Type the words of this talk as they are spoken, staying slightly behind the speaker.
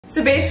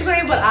So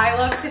basically what I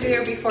love to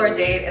do before a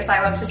date is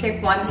I love to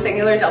take one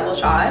singular double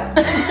shot.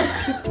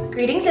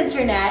 Greetings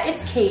internet,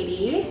 it's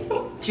Katie.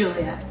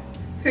 Julia.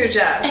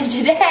 Puja. And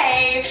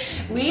today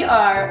we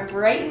are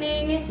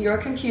brightening your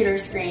computer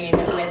screen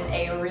with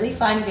a really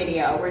fun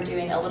video. We're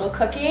doing a little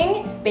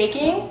cooking,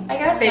 baking, I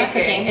guess. Baking. Not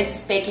cooking, it's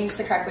baking's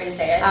the correct way to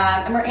say it.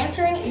 And we're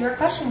answering your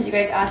questions you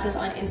guys asked us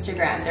on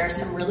Instagram. There are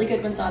some really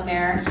good ones on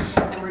there,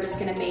 and we're just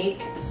gonna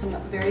make some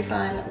very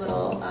fun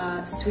little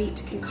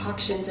sweet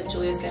concoctions that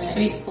Julia's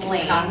gonna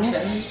explain.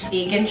 Concoctions.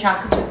 Vegan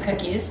chocolate chip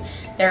cookies.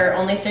 There are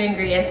only 3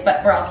 ingredients,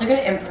 but we're also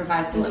gonna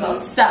improvise a little.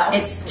 So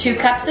it's 2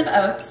 cups of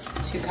oats,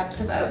 2 cups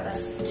of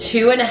oats,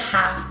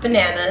 2.5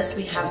 bananas.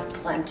 We have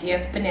plenty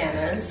of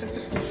bananas,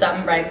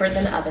 some riper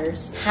than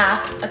others.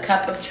 Half a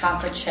cup of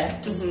chocolate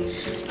chips.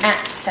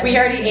 We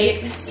already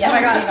ate. Yes, Oh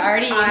my God. we've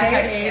already eaten I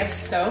quite a ate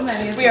few. so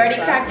many of We already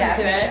these cracked last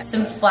into night. it.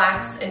 Some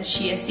flax and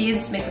chia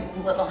seeds to make them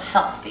a little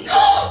healthy.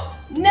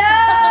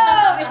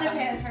 No! It's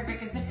okay, that's perfect.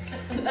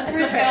 That's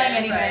where it's going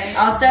anyway.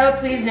 Also,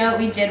 please note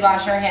we did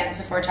wash our hands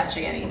before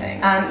touching anything.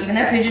 Even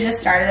though Puja just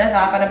started us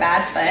off on a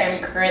bad foot,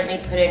 I'm currently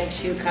putting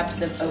 2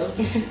 cups of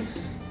oats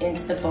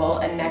into the bowl,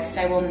 and next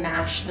I will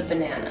mash the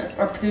bananas,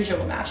 or Puja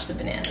will mash the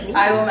bananas.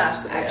 I will mash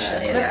the bananas.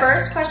 Actually, So the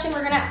first question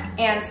we're gonna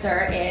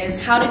answer is,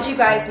 how did you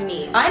guys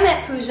meet? I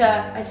met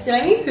Puja. Did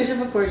I meet Puja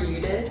before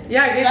you did?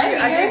 Yeah,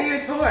 I her? gave you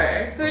a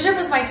tour. Puja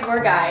was my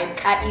tour guide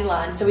at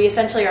Elon, so we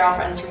essentially are all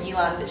friends from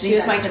Elon, but she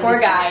was my That's tour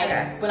amazing.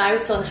 guide when I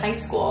was still in high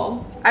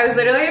school. I was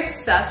literally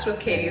obsessed with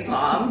Katie's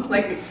mom.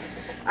 Like,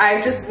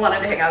 I just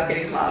wanted to hang out with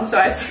Katie's mom, so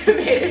I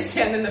made her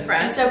stand in the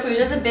front. So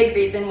Puja's a big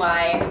reason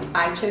why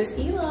I chose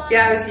Elon.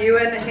 Yeah, it was you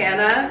and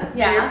Hannah and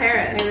your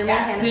parents. My roommate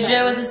Hannah.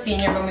 Puja was a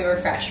senior when we were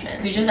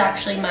freshmen. Puja's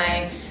actually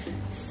my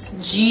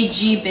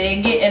GG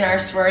big in our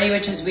sorority,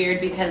 which is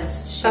weird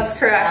because she's... That's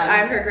correct.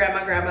 I'm her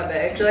grandma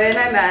big. Julia and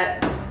I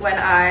met when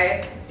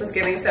I was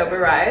giving sober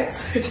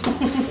rides.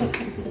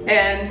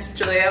 And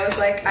Julia was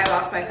like, I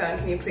lost my phone,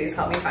 can you please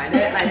help me find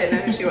it? And I didn't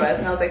know who she was,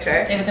 and I was like, sure.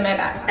 It was in my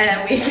backpack.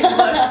 And we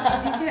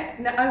looked,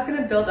 no, I was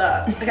gonna build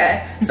up.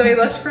 Okay, so we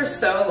looked for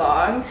so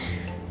long,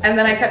 and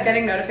then I kept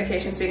getting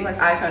notifications being like,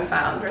 iPhone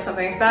found or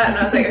something like that, and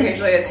I was like, okay,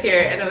 Julia, it's here,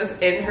 and it was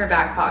in her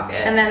back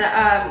pocket. And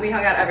then we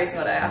hung out every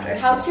single day after.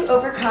 How to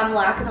overcome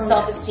lack of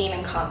self-esteem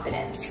and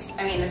confidence.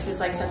 I mean, this is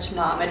like such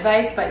mom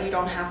advice, but you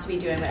don't have to be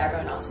doing what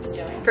everyone else is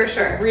doing. For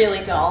sure. You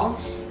really don't.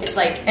 It's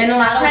like, And it's a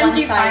lot of not times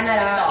you one find size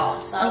that fits out.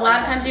 all. It's not A one lot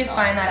of size times you fits all.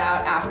 find that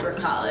out after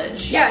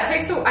college. Yeah,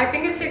 I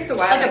think it takes a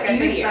while. Like a I few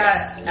think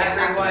years. that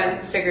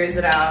everyone figures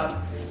it out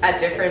at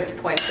different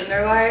points in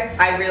their life.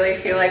 I really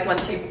feel like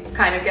once you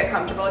kind of get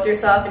comfortable with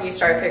yourself and you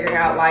start figuring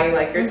out why you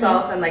like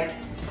yourself and like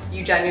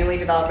you genuinely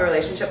develop a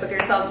relationship with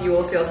yourself, you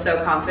will feel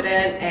so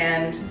confident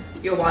and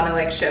you'll want to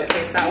like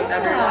showcase that with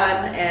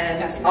everyone,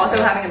 and also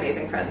having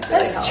amazing friends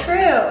really That's helps.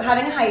 true.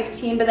 Having a hype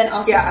team, but then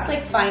also Yeah. just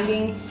like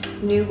finding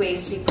new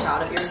ways to be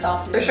proud of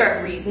yourself. For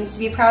sure. Reasons to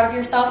be proud of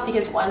yourself,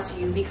 because once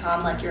you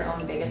become like your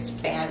own biggest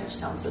fan, which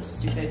sounds so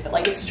stupid, but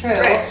like it's true,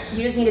 Right.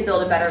 you just need to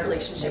build a better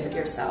relationship with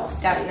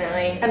yourself.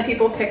 Definitely. And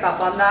people pick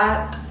up on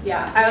that.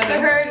 Yeah. I also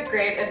heard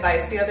great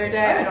advice the other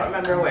day. I don't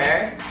remember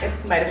where. It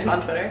might have been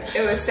on Twitter.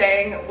 It was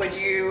saying, would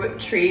you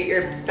treat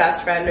your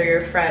best friend or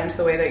your friend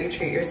the way that you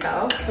treat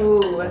yourself?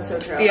 Ooh, that's so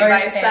true. The Or your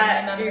advice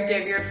that family you members.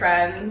 give your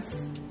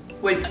friends,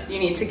 you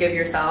need to give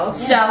yourself.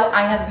 So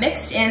I have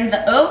mixed in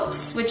the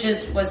oats, which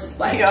was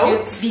what? The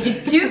oats?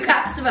 2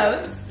 cups of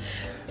oats.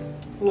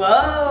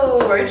 Whoa.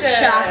 Gorgeous.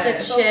 Chocolate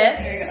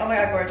chips. Oh my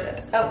god,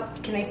 gorgeous. Oh,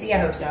 can they see? I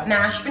hope so.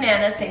 Mashed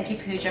bananas, thank you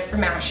Puja for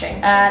mashing.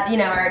 You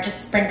know, or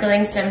just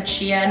sprinkling some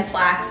chia and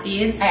flax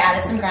seeds. I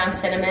added some ground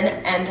cinnamon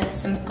and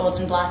some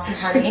golden blossom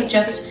honey,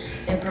 just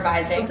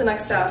improvising. What's the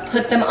next step?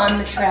 Put them on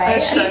the tray. A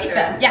sheet? true.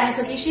 Yes.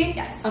 A cookie sheet?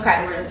 Yes.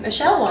 Okay.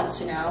 Michelle wants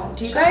to know,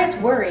 do you guys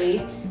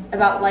worry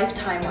about life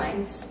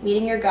timelines,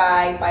 meeting your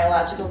guy,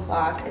 biological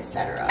clock,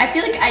 etc.? I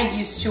feel like I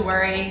used to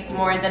worry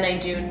more than I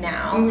do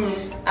now.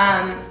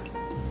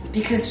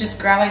 Because just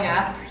growing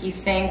up, you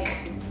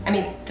think, I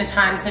mean, the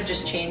times have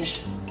just changed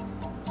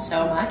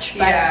so much.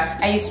 But Yeah.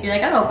 I used to be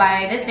like, oh,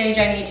 by this age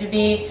I need to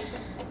be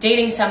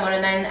dating someone,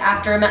 and then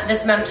after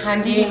this amount of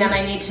time dating them,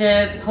 I need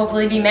to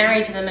hopefully be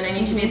married to them, and I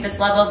need to be at this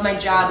level of my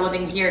job,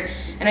 living here.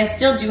 And I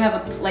still do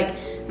have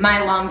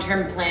my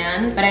long-term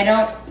plan, but I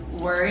don't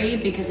worry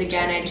because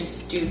again, I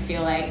just do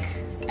feel like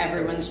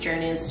everyone's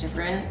journey is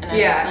different, and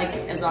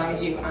as long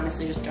as you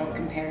honestly just don't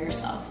compare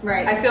yourself.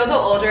 Right. I feel the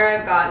older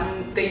I've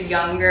gotten, the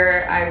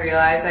younger I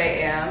realize I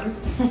am.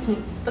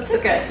 That's a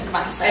good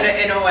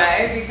mindset. In a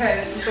way,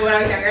 because when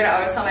I was younger, I'd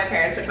always tell my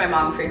parents, which my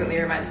mom frequently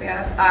reminds me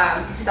of,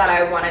 that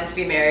I wanted to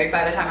be married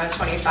by the time I was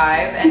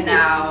 25, and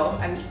now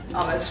I'm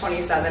almost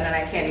 27 and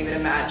I can't even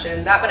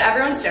imagine that, but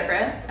everyone's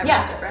different.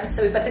 Everyone's different.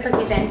 So we put the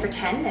cookies in for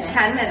 10 minutes.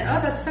 10 minutes. Oh,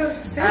 that's so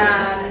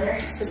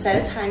soon. So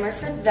set a timer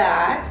for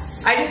that.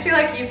 I just feel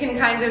like you can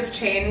kind of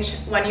change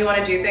when you want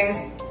to do things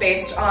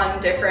based on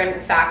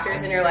different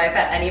factors in your life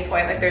at any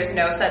point. Like there's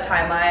no set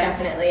timeline.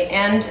 Definitely.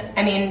 And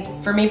I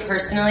mean, for me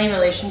personally,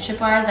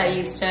 relationship-wise, I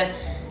used to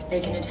they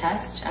can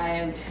attest.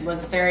 I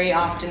was very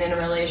often in a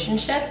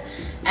relationship,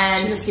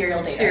 and She's a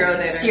serial dater. Serial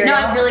dater. Serial no,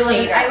 I really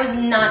wasn't. dater. I was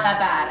not that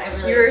bad. I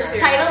really Your was not.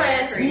 serial Title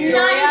dater is for you. Julia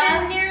Not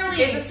even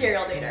nearly. is a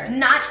serial dater.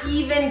 Not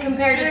even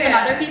compared to some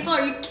Yeah. other people.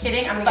 Are you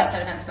kidding? I'm gonna get so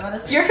defensive with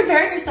this. You're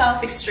comparing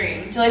yourself.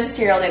 Extreme. Julia's a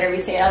serial dater. We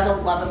say it out of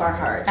the love of our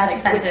hearts. That's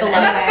with offensive. the And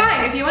love And that's of our-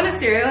 fine. If you want a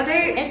serial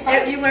date, It's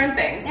fine. you learn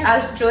things. Yeah.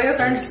 As Julia's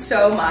learned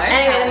so much.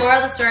 Anyway, the moral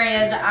of the story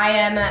is I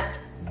have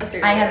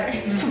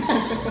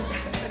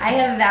I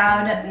have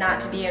vowed not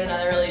to be in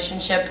another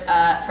relationship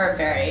for a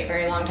very,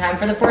 very long time,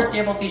 for the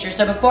foreseeable future.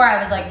 So before I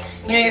was like,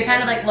 you know, you're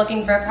kind of like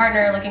looking for a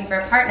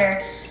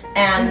partner,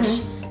 and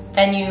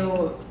then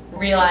you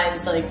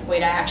realize like,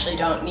 wait, I actually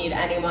don't need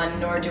anyone,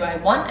 nor do I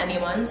want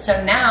anyone.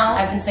 So now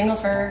I've been single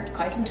for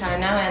quite some time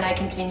now, and I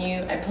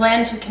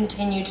plan to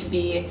continue to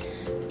be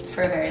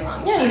for a very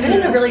long time. Yeah, you've been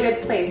in a really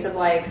good place of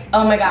like,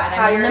 Oh my god,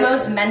 How I'm in the you're-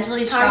 most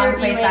mentally how strong you're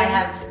place viewing-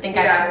 I've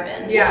ever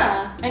been.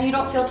 Yeah. and you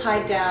don't feel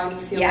tied down.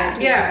 You feel Yeah.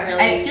 like you Yeah. can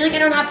really. I feel like I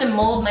don't have to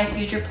mold my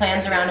future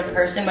plans around a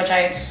person, which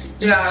I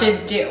used Yeah.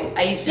 to do.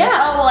 I used to be like,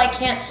 oh, well,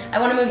 I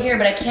want to move here,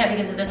 but I can't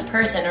because of this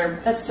person or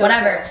That's so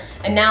whatever.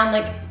 And now I'm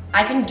like,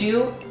 I can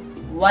do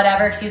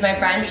whatever, excuse my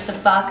French, the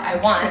fuck I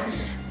want.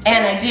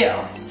 And I do.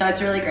 So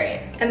it's really great.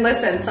 And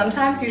listen,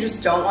 sometimes you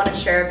just don't want to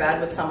share a bed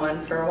with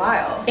someone for a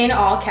while. In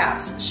all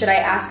caps, should I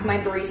ask my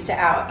barista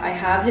out? I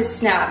have his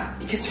snap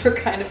because we're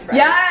kind of friends.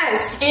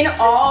 Yes! In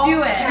all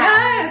do it. caps.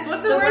 Yes!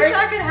 What's the worst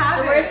that could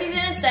happen? The worst he's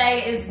gonna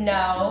say is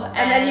no.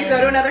 And then you go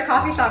to another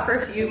coffee shop for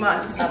a few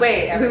months.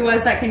 Wait, who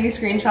was that? Can you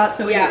screenshot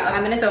so we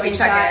I'm gonna so we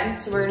check in?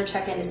 So we're gonna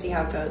check in to see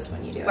how it goes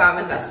when you do it. Wow,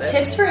 I'm invested.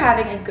 Tips for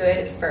having a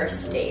good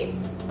first date.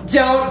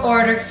 Don't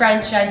order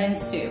French onion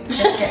soup.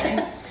 Just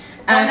kidding.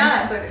 Why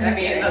not?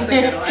 That's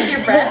a good one. Is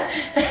your bread?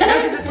 No,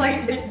 because it's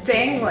like, it's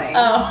dangling.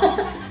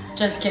 Oh.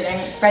 Just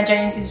kidding. French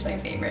onion soup's my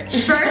favorite.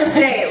 First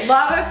date.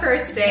 Love a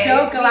first date.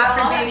 Don't go We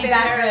after all have baby been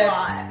back there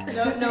a ribs.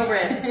 lot. No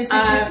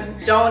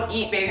ribs. Don't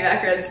eat baby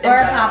back ribs in Or a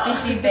general. poppy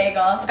seed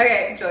bagel.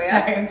 Okay, Julia.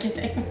 Sorry, I'm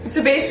kidding.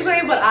 So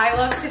basically what I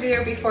love to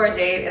do before a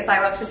date is I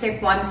love to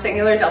take one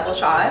singular double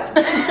shot.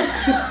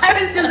 I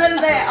was just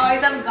gonna say, I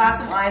always have a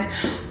glass of wine.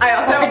 I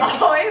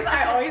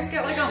always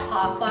get like a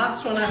hot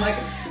flash when I'm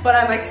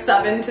like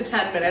 7 to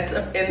 10 minutes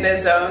in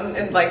the zone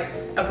and like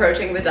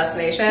approaching the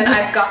destination.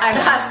 I've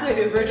asked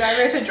the Uber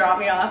driver to drop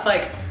me off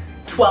like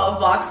 12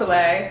 blocks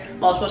away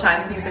multiple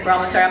times and he's like, we're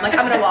almost there. I'm like,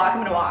 I'm gonna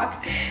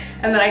walk.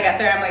 And then I get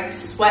there, I'm like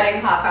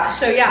sweating hot flash.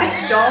 So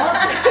yeah,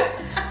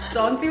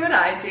 don't do what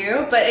I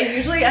do, but it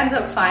usually ends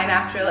up fine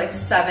after like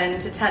 7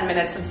 to 10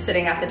 minutes of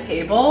sitting at the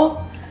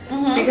table.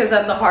 Because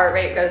then the heart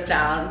rate goes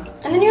down.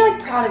 And then you're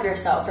like proud of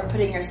yourself for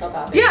putting yourself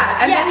out there. Yeah,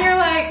 and Yes. then you're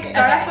like,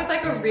 start Okay. off with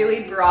like a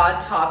really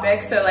broad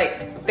topic. So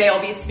like they'll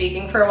be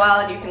speaking for a while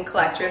and you can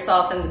collect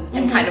yourself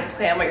and kind of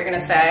plan what you're gonna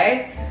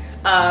say.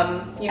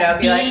 You know,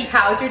 be like,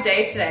 how's your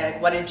day today?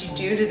 Like, what did you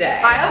do today?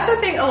 I also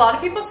think a lot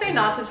of people say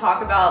not to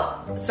talk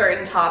about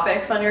certain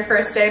topics on your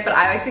first date, but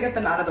I like to get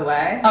them out of the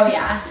way. Oh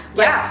yeah.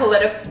 Yeah,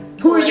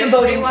 Who are you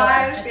voting for?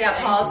 wise, Just yeah,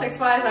 kidding. politics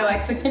wise, I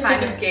like to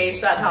kind of gauge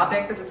that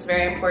topic because it's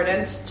very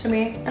important to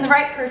me. And the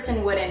right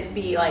person wouldn't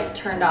be like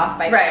turned off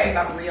by Right. talking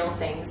about real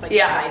things. Like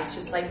Yeah. besides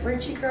just like,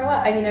 where'd you grow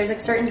up? I mean, there's like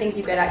certain things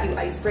you get at, you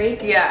ice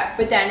break. Yeah.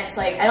 But then it's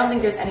like, I don't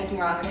think there's anything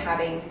wrong with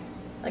having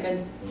like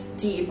a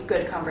deep,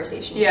 good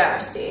conversation on Yeah. your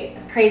first date.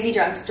 Crazy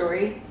drunk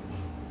story.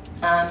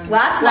 Last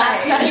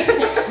Last night.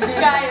 night,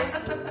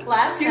 guys,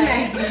 last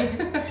night,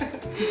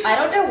 I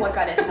don't know what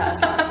got into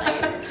us last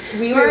night.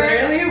 We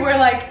literally were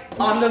like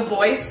on The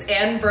Voice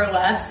and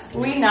Burlesque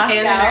We knocked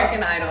and out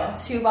American Idol.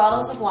 2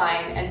 bottles of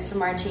wine and some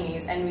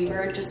martinis, and we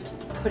were just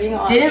putting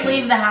on Didn't a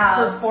leave the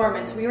house.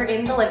 performance. We were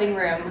in the living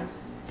room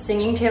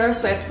singing Taylor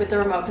Swift with the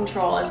remote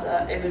control.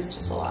 It was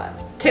just a lot.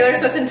 Taylor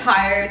Swift's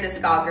entire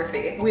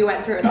discography. We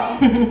went through it all.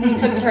 We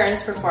took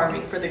turns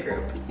performing for the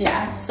group.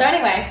 Yeah. So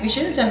anyway, We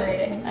should have done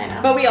ratings. I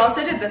know. But we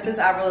also did This Is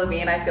Avril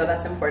Lavigne. I feel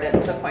that's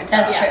important to point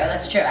out.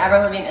 That's true.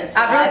 Avril Lavigne is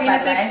still Avril alive, Lavigne by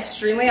is the an way.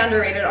 extremely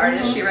underrated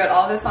artist. She wrote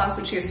all of his songs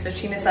when she was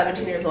 15 to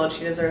 17 years old.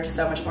 She deserved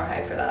so much more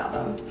hype for that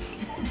album.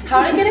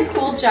 How to get a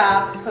cool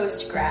job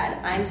post-grad.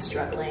 I'm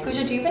struggling.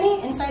 Puja, do you have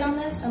any insight on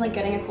this? On like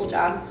getting a cool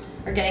job?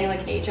 Or getting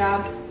like a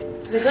job?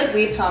 Because I feel like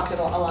we've talked a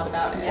lot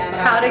about it. Yeah.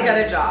 How to get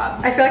a job.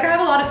 I feel like I have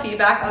a lot of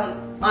feedback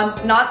on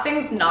not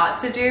things not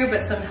to do,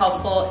 but some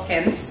helpful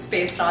hints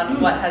based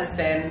on what has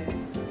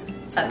been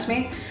sent to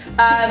me.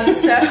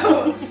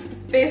 So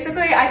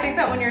basically, I think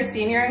that when you're a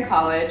senior in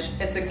college,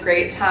 it's a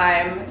great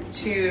time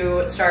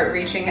to start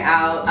reaching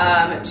out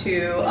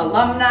to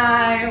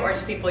alumni or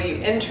to people you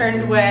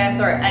interned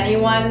with or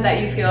anyone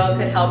that you feel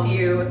could help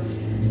you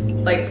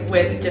like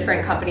with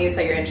different companies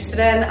that you're interested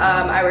in.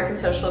 I work in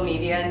social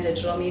media and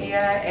digital media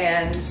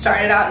and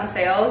started out in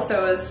sales,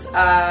 so it was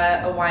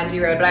a windy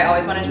road, but I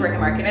always wanted to work in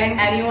marketing.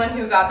 Anyone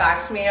who got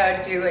back to me, I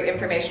would do like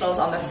informationals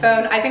on the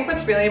phone. I think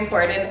what's really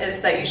important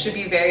is that you should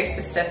be very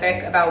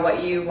specific about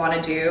what you want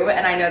to do,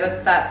 and I know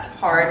that that's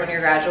hard when you're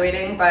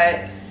graduating,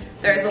 but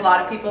there's a lot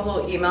of people who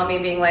will email me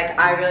being like,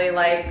 I really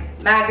like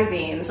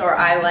magazines, or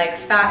I like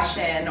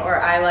fashion, or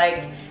I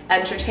like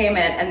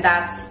entertainment, and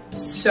that's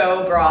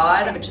so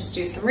broad. But just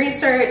do some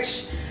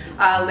research.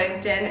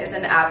 LinkedIn is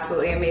an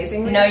absolutely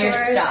amazing resource. Know your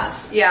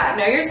stuff. Yeah,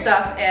 know your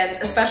stuff, and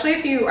especially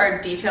if you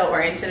are detail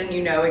oriented and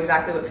you know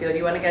exactly what field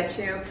you want to get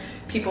to,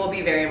 people will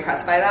be very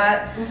impressed by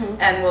that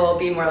and will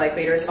be more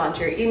likely to respond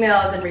to your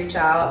emails and reach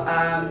out.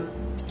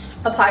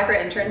 Apply for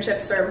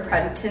internships or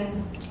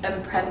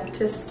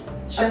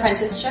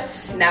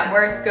apprenticeships.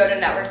 Network, go to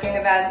networking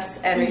events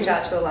and reach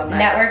out to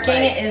alumni.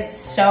 Networking is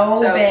so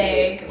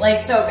big. Key. Like,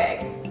 so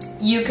big.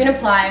 You can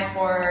apply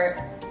for,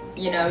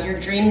 you know, your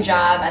dream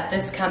job at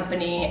this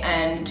company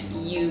and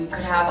you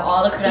could have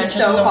all the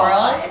credentials in the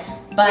world,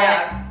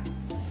 but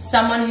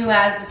someone who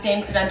has the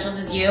same credentials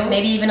as you,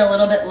 maybe even a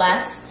little bit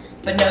less,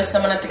 but knows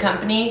someone at the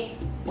company,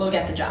 will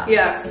get the job.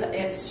 Yes.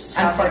 It's just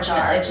how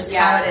unfortunately, it's just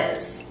how it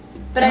is.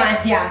 But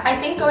I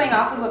think going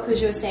off of what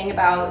Puja was saying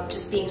about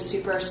just being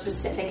super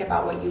specific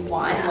about what you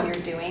want and what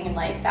you're doing, and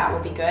like that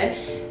would be good.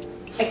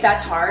 Like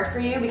that's hard for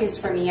you, because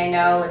for me, I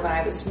know like when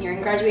I was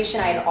nearing graduation,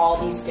 I had all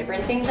these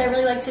different things I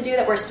really like to do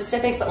that were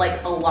specific, but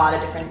like a lot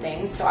of different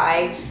things. So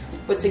I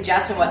would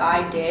suggest, and what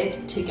I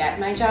did to get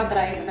my job that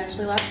I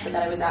eventually left, but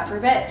that I was at for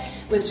a bit,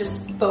 was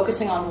just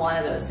focusing on one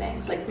of those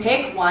things. Like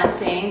pick one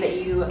thing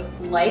that you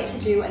like to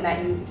do and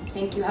that you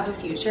think you have a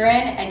future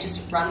in, and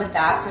just run with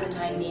that for the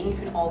time being. You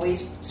can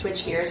always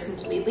switch gears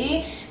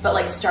completely, but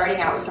like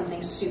starting out with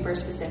something super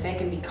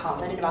specific and be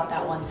confident about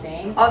that one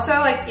thing. Also,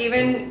 like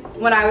even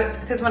when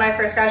because when I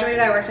first graduated,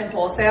 I worked in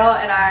wholesale,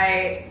 and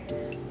I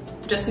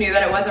just knew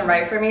that it wasn't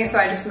right for me, so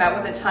I just met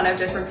with a ton of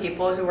different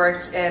people who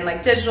worked in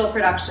like digital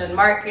production,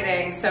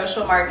 marketing,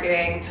 social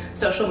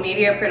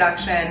media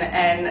production,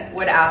 and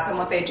would ask them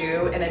what they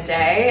do in a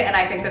day. And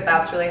I think that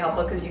that's really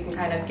helpful, because you can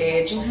kind of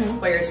gauge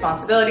what your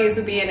responsibilities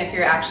would be and if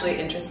you're actually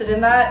interested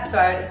in that. So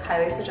I would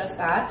highly suggest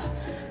that.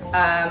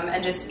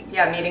 And just,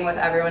 meeting with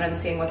everyone and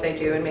seeing what they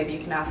do, and maybe you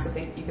can ask if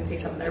you can see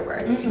some of their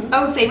work.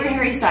 Oh, favorite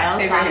Harry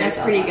Styles song, that's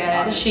pretty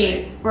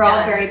good. We're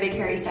all very big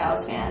Harry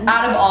Styles fans.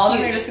 Out of all of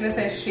them, you're just gonna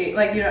say she,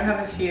 like you don't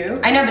have a few?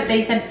 I know, but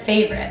they said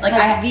favorite. Like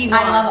I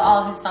love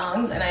all of his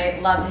songs and I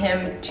love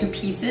him to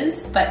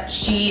pieces, but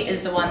She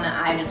is the one that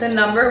I just... The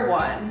number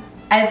one.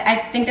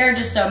 I think there are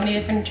just so many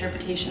different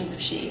interpretations of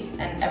She,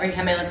 and every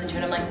time I listen to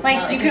it, I'm like,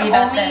 well, you can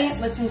only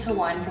listen to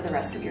one for the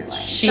rest of your life.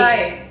 She.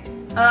 Right.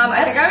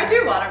 I think I would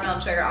do Watermelon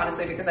Sugar,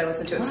 honestly, because I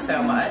listen to it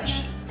so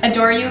much.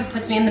 Adore You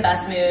puts me in the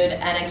best mood,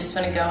 and I just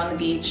want to go on the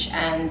beach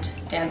and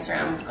dance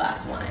around with a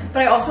glass of wine.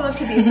 But I also love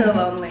To Be So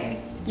Lonely.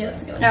 Yeah,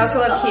 that's a good one. I also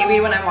love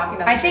Kiwi when I'm walking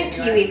down the street. I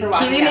think Kiwi for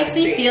walking Kiwi down makes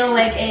the street me feel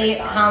like a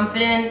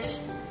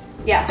confident,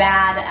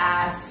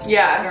 badass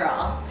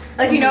girl.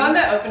 Like, you know in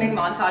the opening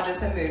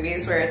montages in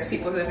movies where it's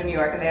people who live in New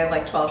York and they have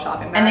like 12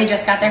 shopping bags? And they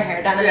just got their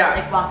hair done and they're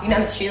like walking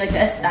down the street like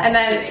this. That's and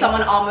then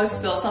someone almost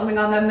spills something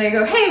on them, they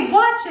go, hey,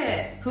 watch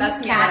it! Whose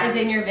cat is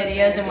in your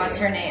videos and what's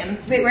her name?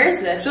 Wait, where is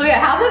this?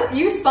 Julia,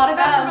 you spotted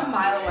that from a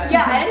mile away.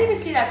 Yeah, I didn't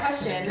even see that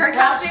question. Her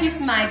cat,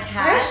 she's my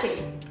cat. Where is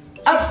she?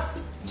 Oh,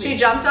 she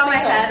jumped on my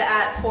head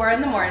at 4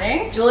 in the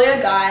morning. Julia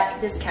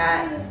got this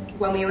cat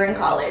when we were in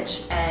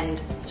college,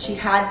 and she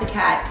had the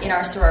cat in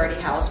our sorority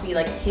house. We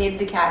like hid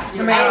the cat because we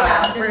were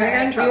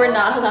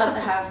not allowed to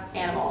have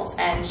animals,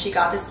 and she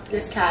got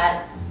this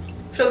cat.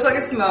 She looks like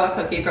a Samoa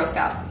cookie, Girl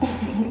Scout.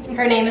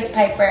 Her name is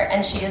Piper,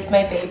 and she is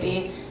my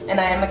baby, and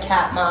I am a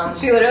cat mom.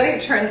 She literally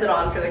turns it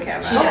on for the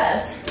camera. She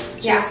does.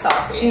 She's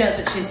saucy. She knows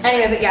what she's doing.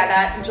 Anyway, but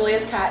that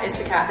Julia's cat is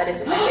the cat that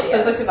is in my videos.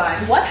 Those look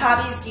divine. What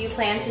hobbies do you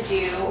plan to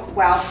do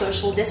while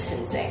social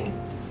distancing?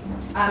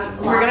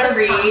 We're gonna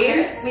read.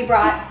 Concerts. We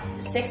brought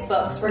 6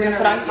 books. We're gonna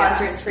put on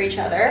concerts for each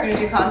other. We're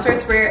gonna do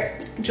concerts where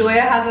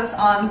Julia has us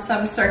on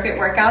some circuit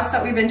workouts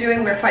that we've been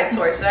doing. We're quite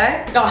sore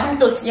today. No, I'm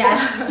really sore.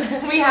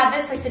 Yes. We had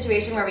this like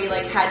situation where we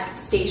like had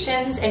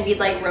stations and we'd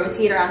like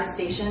rotate around the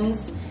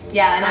stations.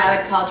 Yeah, and I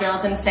would call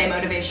drills and say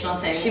motivational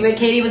things.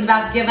 Katie was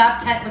about to give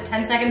up with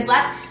 10 seconds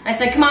left. I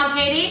said, come on,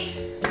 Katie.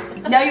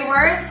 Know your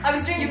worth. I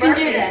was doing You burpees. can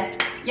do this.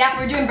 Yeah,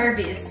 we're doing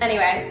burpees.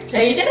 Anyway,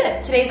 she did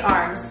it. Today's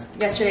arms.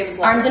 Yesterday was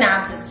legs. Arms and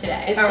abs is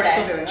today. It's we're today.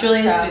 still doing that.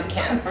 Julia's boot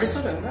camp. We're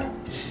still doing that.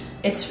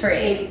 It's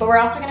free. But we're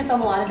also going to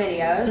film a lot of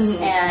videos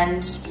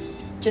and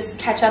just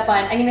catch up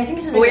on, I mean, I think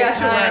this is a good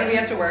time. We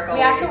have to work all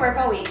week. week. We have to work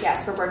all week,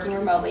 yes, we're working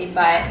remotely,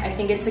 but I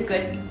think it's a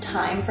good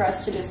time for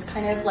us to just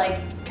kind of like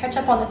catch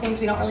up on the things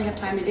we don't really have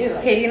time to do.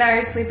 Katie and I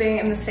are sleeping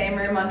in the same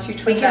room on 2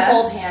 twin We can beds.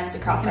 hold hands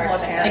across our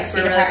chest. 6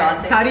 feet We're really apart.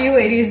 bonding. How do you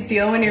ladies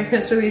deal when you're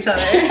pissed with each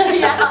other?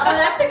 Yeah,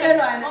 that's a good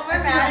one. When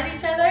we're mad at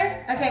each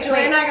other. Okay,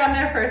 Julia and I got in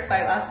our first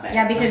fight last night.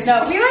 Yeah, because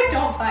no, we like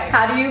don't fight.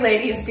 How do you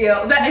ladies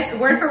deal? It's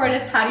word for word.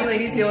 It's how do you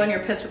ladies deal when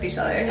you're pissed with each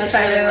other? Which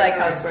I really like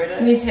how it's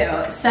worded. Me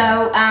too.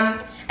 So I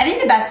think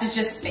the best is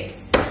just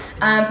space.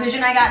 Puja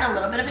and I got in a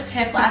little bit of a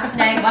tiff last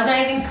night. It wasn't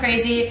anything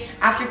crazy.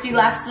 After a few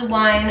glasses of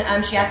wine,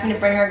 she asked me to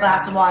bring her a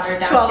glass of water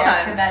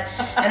downstairs for bed.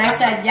 And I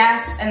said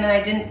yes, and then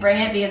I didn't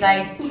bring it because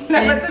I didn't.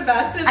 But the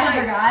best is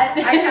I forgot.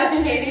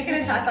 Katie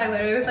can attest, I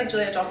literally was like,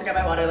 Julia, don't forget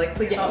my water. Like,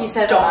 please don't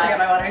forget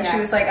my water. And she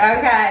was like,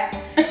 okay.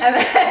 And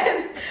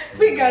then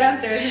we go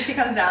downstairs and she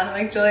comes down and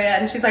like, Julia,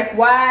 and she's like,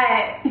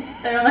 what?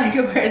 And I'm like,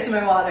 where's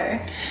my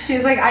water?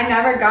 She's like, I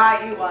never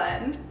got you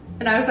one.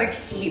 And I was like,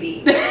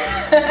 Katie. We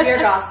are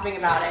gossiping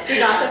about it. We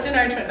gossiped in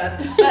our twin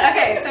beds. But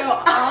okay, so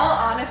all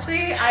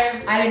honestly,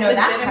 I didn't know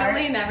that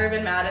legitimately never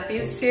been mad at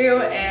these two.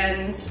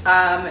 And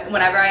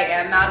whenever I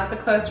am mad with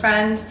a close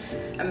friend,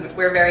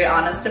 we're very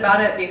honest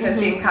about it because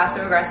being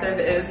passive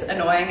aggressive is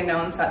annoying and no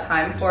one's got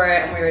time for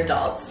it, and we're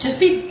adults. Just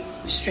be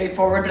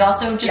straightforward, but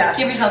also just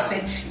give yourself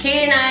space.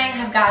 Kate and I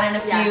have gotten a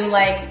few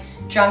like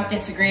drunk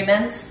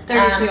disagreements.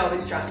 They're usually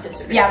always drunk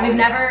disagreements. Yeah, we've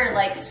never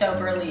like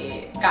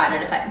soberly gotten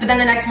in a fight. But then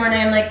the next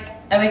morning I'm like,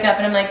 I wake up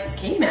and I'm like, is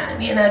Katie mad at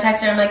me? And then I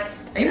text her and I'm like,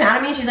 are you mad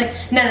at me? And she's like,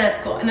 no, it's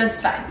cool. And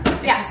that's fine.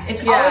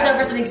 It's always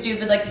over something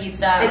stupid like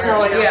pizza. It's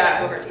always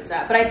over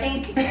pizza. But I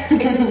think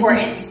it's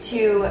important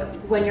to,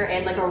 when you're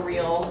in like a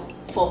real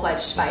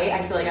full-fledged fight,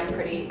 I feel like I don't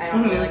really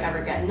like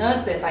ever get in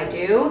those, but if I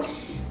do,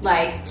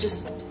 like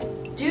just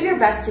do your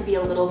best to be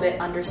a little bit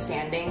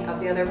understanding of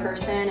the other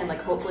person, and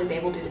like hopefully they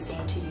will do the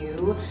same to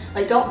you.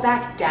 Like don't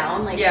back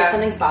down. Like if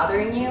something's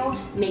bothering you,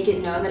 make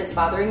it known that it's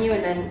bothering you,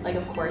 and then like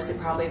of course it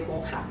probably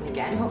won't happen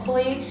again,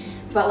 hopefully.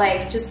 But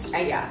like just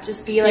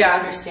be like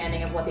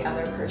understanding of what the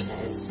other person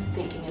is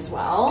thinking as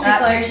well.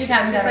 She's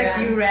like,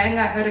 you rang,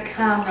 I heard a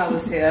camera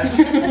was here.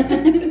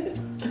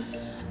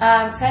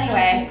 So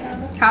anyway,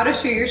 how to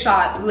shoot your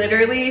shot.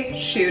 Literally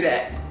shoot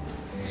it.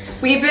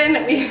 We've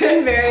been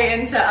very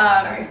into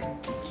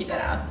keep it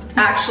out.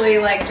 Actually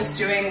like just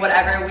doing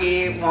whatever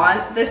we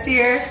want this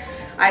year.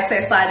 I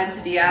say slide into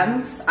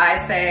DMs. I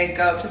say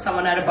go up to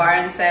someone at a bar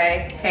and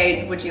say,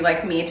 hey, would you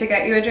like me to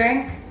get you a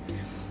drink?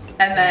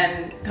 And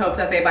then hope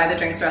that they buy the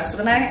drinks the rest of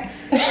the night.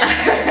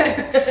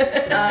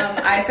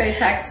 I say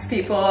text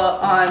people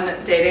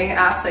on dating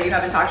apps that you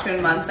haven't talked to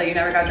in months that you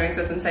never got drinks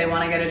with and say,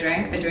 want to get a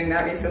drink? Been doing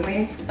that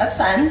recently. That's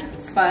fun.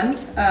 It's fun.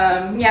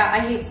 Yeah, I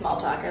hate small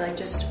talk. I like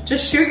just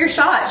shoot your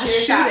shot.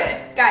 Just shoot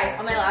it. Guys,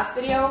 on my last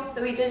video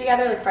that we did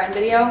together, like friend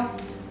video,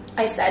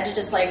 I said to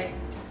just like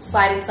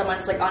slide in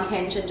someone's like on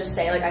Hinge and just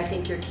say like, I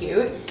think you're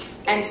cute.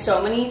 And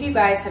so many of you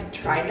guys have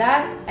tried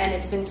that and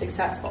it's been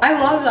successful. I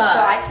love that.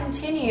 So I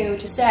continue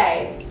to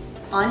say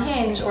on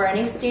Hinge or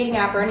any dating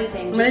app or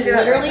anything, just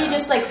literally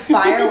just like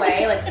fire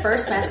away, like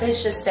first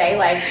message, just say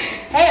like,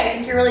 hey, I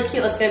think you're really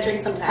cute, let's get a drink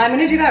sometime. I'm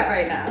gonna do that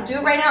right now. Do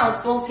it right now,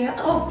 we'll see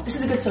how, this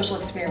is a good social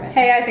experiment.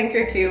 Hey, I think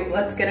you're cute,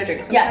 let's get a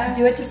drink sometime. Yeah,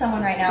 do it to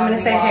someone right now. I'm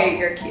gonna say, hey,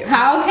 you're cute.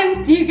 How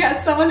can you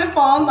get someone to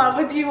fall in love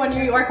with you when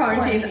you are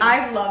quarantined?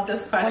 I love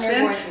this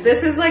question.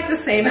 This is like the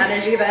same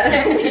energy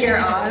that we are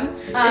on.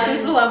 This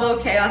is the level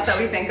of chaos that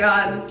we think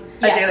on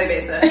a daily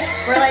basis.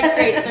 We're like,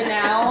 great, so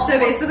now so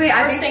basically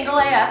we're single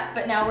AF,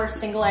 but now we're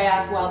single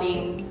AF while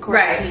being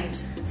quarantined. Right.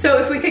 So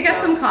if we could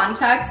get some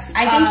context.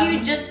 I think you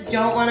just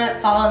don't want to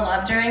fall in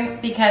love during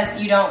because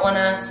you don't want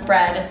to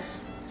spread.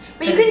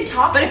 But you can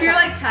talk. But if you're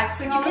like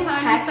texting all the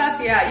time and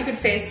stuff, yeah, you can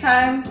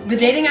FaceTime. The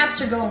dating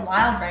apps are going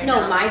wild right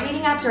now. No, my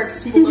dating apps are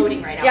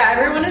exploding right now. Yeah,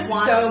 everyone is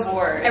so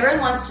bored. Everyone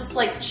wants just to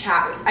like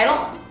chat with. I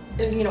don't,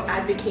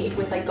 advocate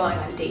with like going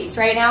on dates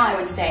right now. I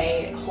would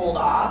say hold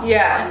off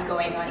on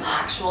going on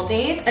actual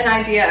dates. An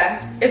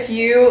idea, if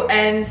you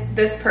and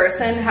this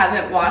person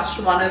haven't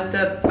watched one of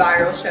the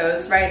viral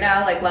shows right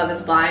now, like Love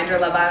is Blind or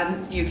Love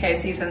Island UK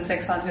season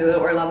 6 on Hulu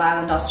or Love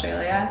Island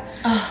Australia,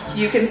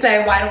 you can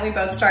say, why don't we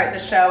both start the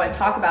show and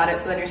talk about it,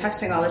 so then you're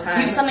texting all the time.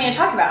 You have something to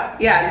talk about.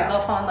 Yeah, and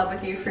they'll fall in love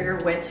with you for your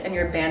wit and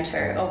your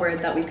banter, a word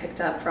that we picked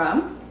up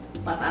from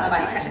Love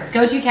Island UK.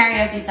 Go-to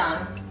karaoke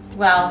song.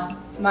 Well,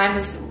 mine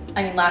was,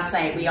 last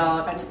night we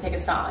all got to pick a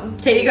song.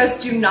 Katie goes,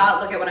 do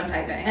not look at what I'm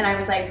typing. And I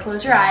was like,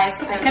 close your eyes.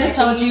 I could have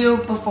told you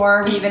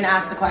before we even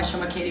asked the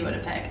question what Katie would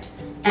have picked.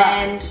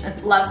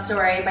 And Love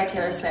Story by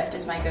Taylor Swift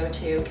is my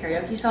go-to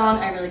karaoke song.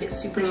 I really get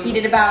super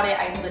heated about it.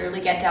 I literally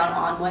get down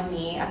on one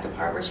knee at the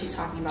part where she's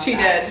talking about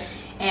that.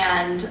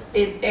 And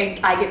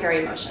I get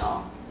very emotional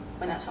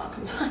when that song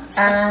comes on.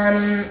 So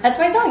that's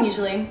my song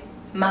usually.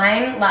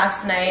 Mine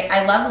last night,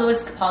 I love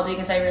Louis Capaldi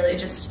because I really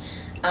just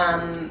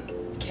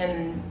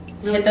can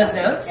hit those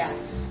notes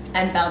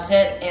and belt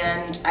it,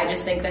 and I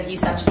just think that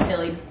he's such a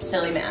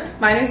silly man.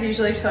 Mine is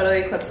usually totally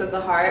Eclipse of the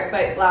Heart,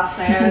 but last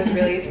night I was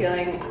really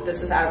feeling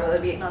this is Avril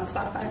Lavigne on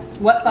Spotify.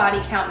 What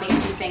body count makes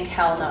you think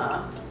hell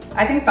nah?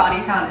 I think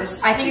body count is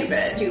stupid. I think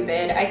it's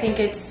stupid. I think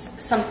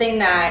it's something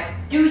that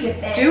do your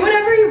thing. Do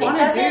whatever you want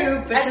to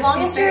do, but as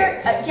long as you're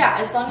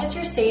as long as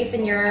you're safe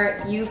and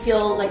you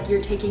feel like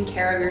you're taking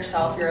care of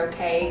yourself, you're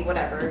okay,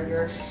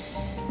 whatever.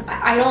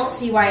 I don't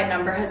see why a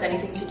number has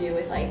anything to do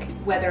with like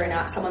whether or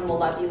not someone will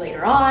love you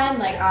later on.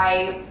 Like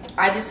I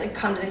just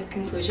come to the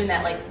conclusion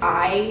that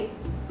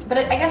but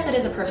I guess it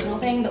is a personal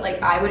thing, but like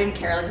I wouldn't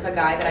care like if a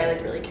guy that I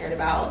like really cared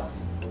about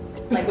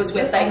like was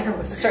with like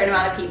a certain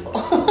amount of people.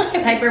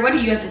 Piper, what do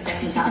you have to say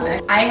on the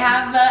topic? I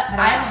have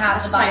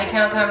the body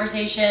count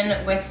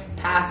conversation with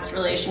past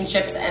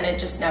relationships, and it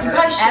just never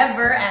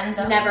ever ends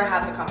up. Never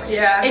have the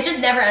conversation. Yeah. It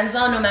just never ends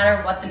well, no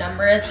matter what the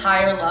number is,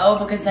 high or low,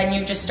 because then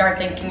you just start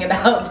thinking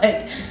about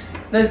like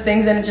those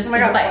things, and it just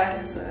goes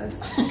like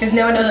because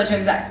no one knows what to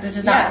expect. It's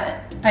just not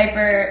it.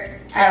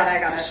 Piper has I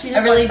got it.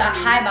 a really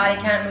high body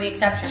count, and we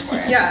accept her for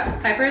it. Yeah,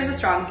 Piper is a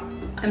strong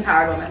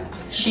empowered woman.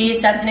 She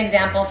sets an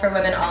example for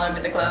women all over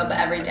the globe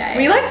every day.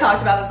 We like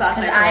talked about this last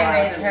night.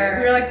 I raised her.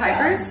 We were like,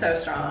 Piper is so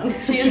strong.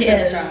 She is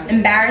so strong.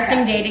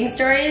 Embarrassing dating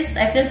stories.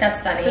 I feel like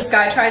that's funny. This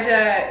guy tried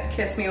to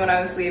kiss me when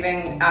I was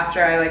leaving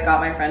after I like got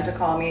my friend to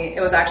call me.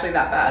 It was actually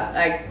that bad.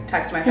 I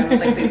texted my friend, was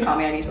like, please call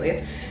me, I need to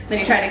leave. Then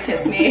he tried to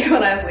kiss me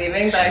when I was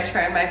leaving, but I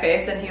turned my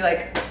face and he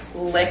like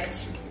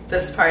licked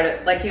this part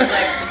of, like he was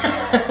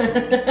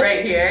like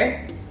right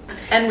here.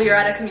 And we were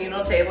at a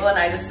communal table and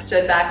I just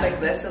stood back like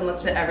this and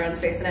looked at everyone's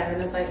face and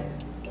everyone was like,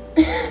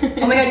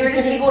 oh my god, you were at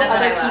a table with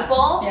other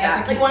people?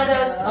 Yeah. Like one of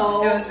those,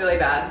 oh. It was really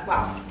bad.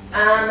 Wow.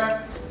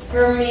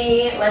 For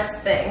me, let's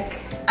think.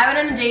 I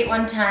went on a date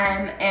one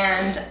time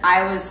and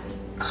I was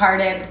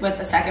carded with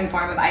a second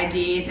form of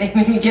ID. They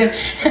made me give,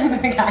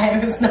 and the guy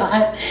was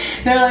not.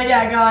 They were like,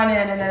 yeah, go on in.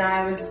 And then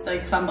I was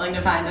like fumbling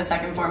to find a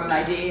second form of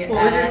ID.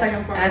 What was your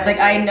second form? And I was like,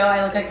 I know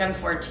I look like I'm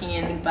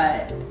 14,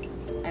 but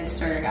I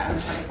swear to God, I'm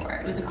 24.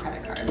 It was a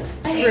credit card.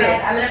 Hey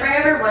guys, I'm gonna bring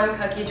over one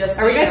cookie just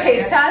to Are we gonna show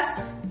taste you.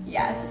 test?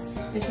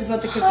 Yes. This is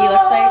what the cookie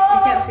looks like.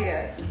 You can't see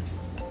it.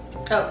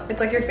 Oh, it's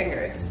like your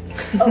fingers.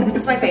 Oh,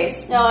 it's my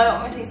face. No, I don't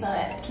want my face on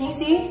it. Can you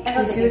see? I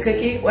don't see the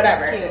cookie?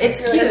 Whatever.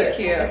 It's really cute. It's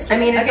cute. It's I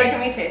mean, it's okay. like,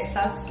 can we taste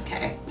test?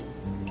 Okay.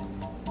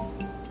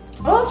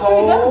 Oh, it's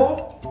pretty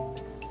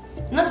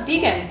good. And that's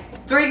vegan.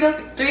 Three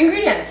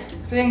ingredients.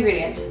 3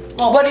 ingredients.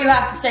 Well, what do you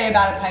have to say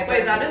about it, Piper?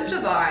 Wait, that is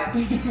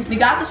divine. We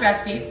got this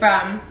recipe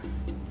from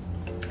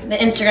the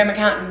Instagram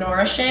account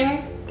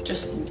Nourishing,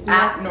 just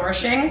at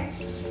Nourishing.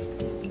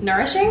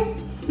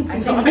 Nourishing? I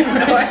say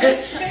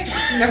nourishing.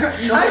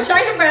 I was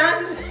trying to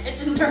pronounce it.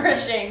 It's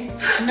nourishing.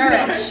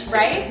 Nourish,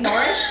 right?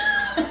 Nourish?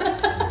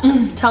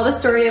 Tell the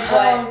story of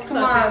what? Come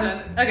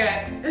on.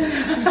 Okay.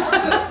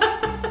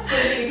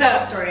 Tell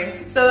the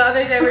story. So the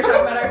other day we were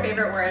talking about our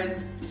favorite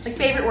words. Like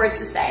favorite words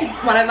to say.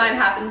 One of mine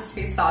happens to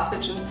be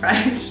sausage in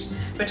French,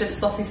 which is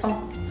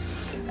saucisson.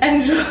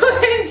 And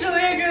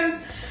Julia goes,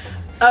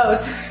 oh.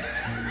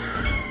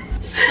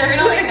 They're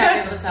gonna like not be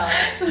able to tell.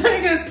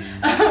 Julia goes,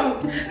 oh.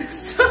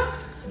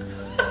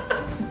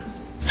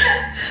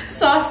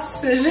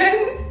 Sausagen?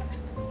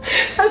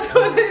 That's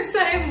what they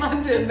say in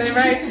London. They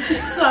write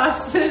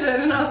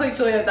sausagen, and I was like,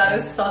 Julia, that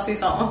is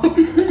saucisson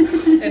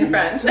in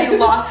French. They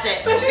lost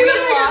it. But she was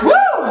like,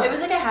 woo! It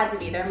was like a had to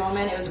be there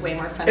moment. It was way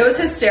more fun. It was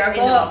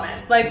hysterical. In the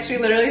moment. Like, she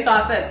literally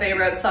thought that they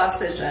wrote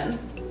sausagen.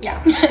 Yeah.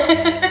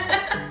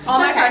 All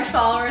my French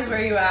followers, where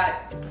are you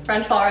at?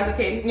 French followers of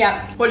Katie?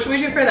 Yeah. What should we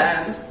do for the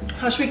end?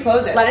 How should we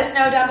close it? Let us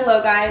know down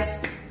below, guys,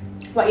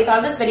 what you thought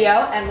of this video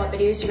and what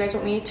videos you guys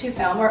want me to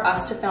film or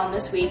us to film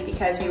this week,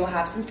 because we will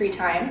have some free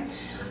time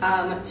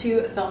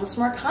to film some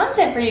more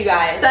content for you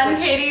guys. Send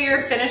Katie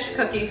your finished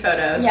cookie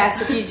photos.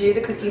 Yes, if you do the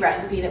cookie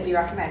recipe that we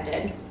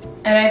recommended.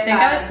 And I think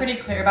I was pretty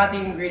clear about the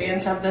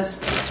ingredients of this.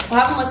 We'll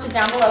have them listed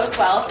down below as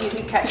well if you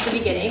can catch the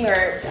beginning,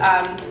 or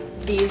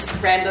these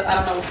random, I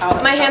don't know how.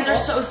 My hands are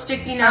so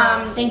sticky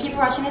now. Thank you for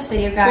watching this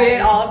video, guys. We ate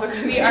all of the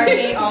cookies. We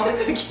already ate all the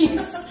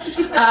cookies.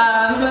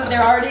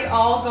 They're already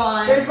all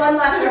gone. There's one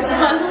left. There's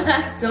one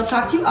left. We'll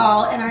talk to you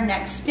all in our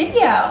next video.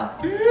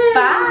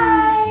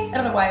 Bye. I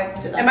don't know why I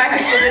did that. In my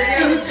high school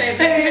video, say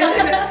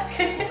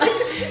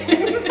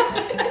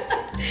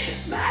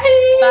Bye.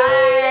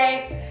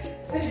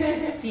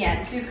 Bye. The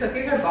end. These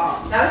cookies are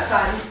bomb. That was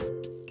fun.